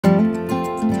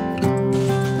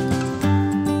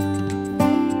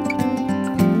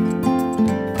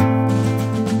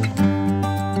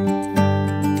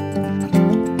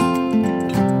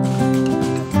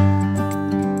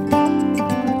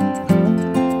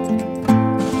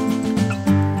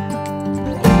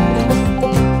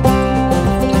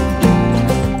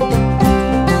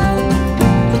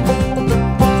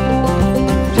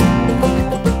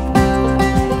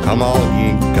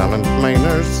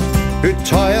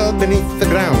well beneath the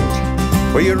ground,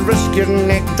 where you risk your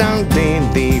neck down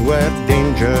daily, where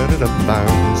danger it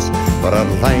abounds. For our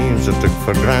lives are took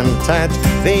for granted,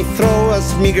 they throw us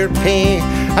meagre pay,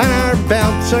 and our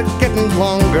belts are getting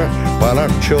longer while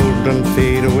our children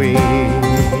fade away.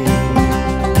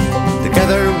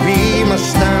 Together we must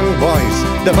stand, boys,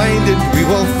 divided we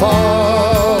will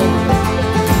fall.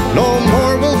 No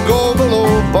more we'll go below,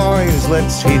 boys,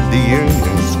 let's heed the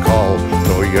union's call.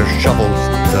 Throw your shovels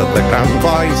to the ground,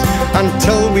 boys,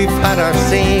 until we've had our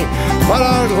say. For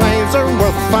our lives are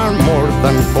worth far more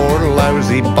than 4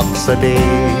 lousy bucks a day.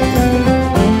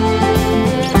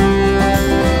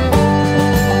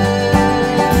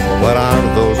 Where are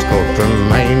those courtroom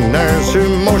miners who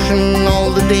motion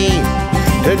all the day?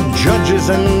 To judges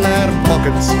in their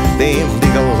pockets they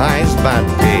legalize bad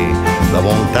pay. They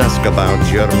won't ask about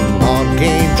your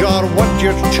mortgage or what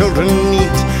your children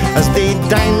need, as they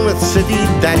dine with city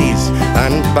daddies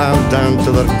and bow down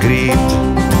to their greed.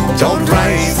 Don't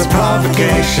rise to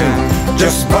provocation,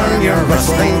 just burn your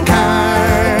wrestling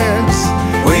cards.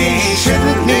 We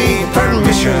shouldn't need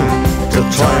permission to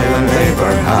toil and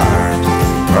labour hard.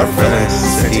 For filling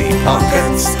city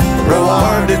pockets,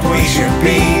 rewarded we should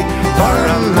be. For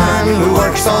a man who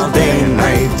works all day and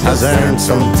night has earned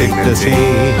some dignity.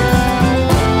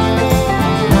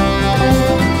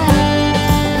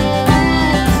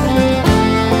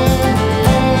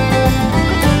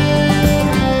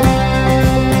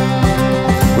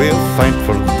 We'll fight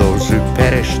for those who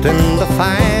perished in the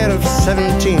fire of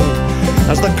 17.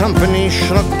 As the company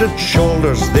shrugged its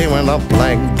shoulders, they went up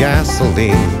like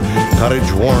gasoline.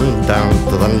 Courage worn down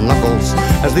to the knuckles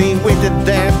as they waited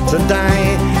there to die.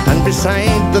 And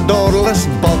beside the doorless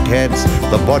bulkheads,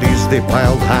 the bodies they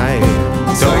piled high.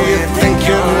 So you think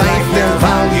your life they'll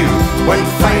value when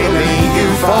finally you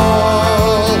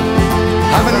fall,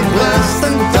 having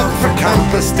blasted and dug for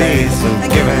countless days and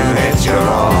given it your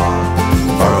all.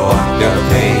 For what you'll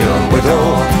pay your widow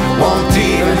won't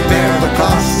even bear the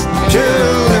cost to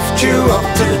lift you up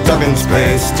to Duggan's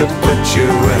place, to put you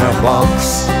in a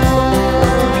box.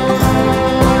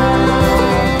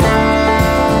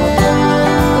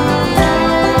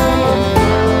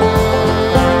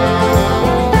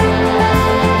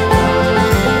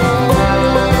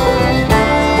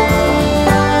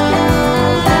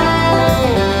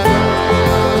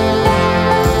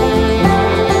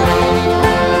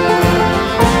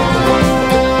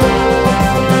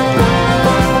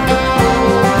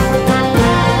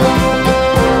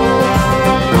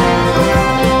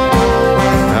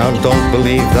 Don't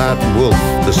believe that wolf,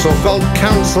 the so-called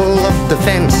Council of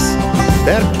Defence.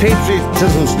 Their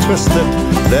patriotism's twisted,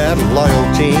 their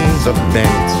loyalties are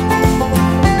bent.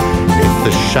 If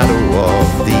the shadow of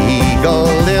the eagle,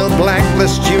 they'll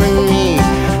blacklist you and me,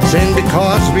 saying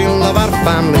because we love our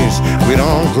families, we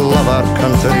don't love our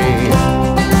country.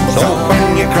 So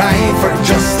when you cry for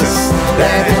justice,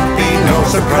 let it be no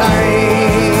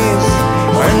surprise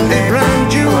when they brand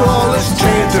you all as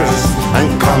traitors and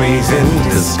commies in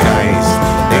disguise.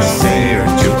 They say you're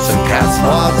dupes and cat's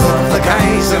paws of the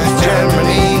Kaiser's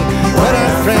Germany, where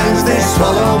our friends they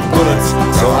swallow bullets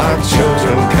so our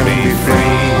children can be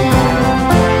free.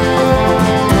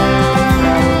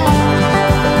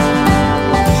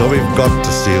 So we've got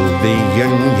to seal the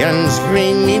unions,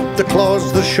 we need to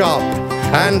close the shop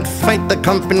and fight the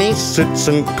company suits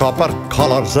and copper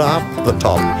collars up the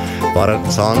top. For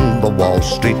it's on the Wall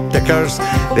Street tickers,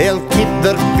 they'll keep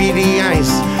their beady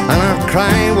eyes, and our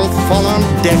cry will fall on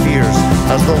deaf ears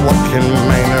as the working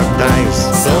miner dies.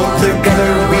 So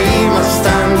together we must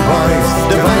stand, boys,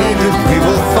 divided we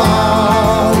will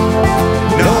fall.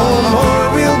 No more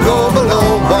we'll go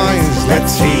below, boys,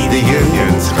 let's heed the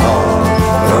union's call.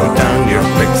 Throw down your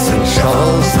picks and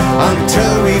shovels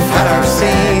until we've had our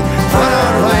say, for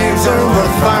our lives are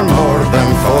worth far more than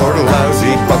 4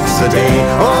 lousy bucks a day.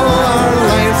 Oh, our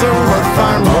lives are worth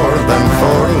far more than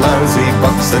 4 lousy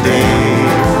bucks a day.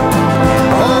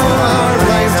 Oh, our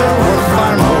lives are worth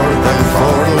far more than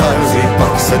 4 lousy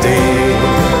bucks a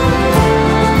day.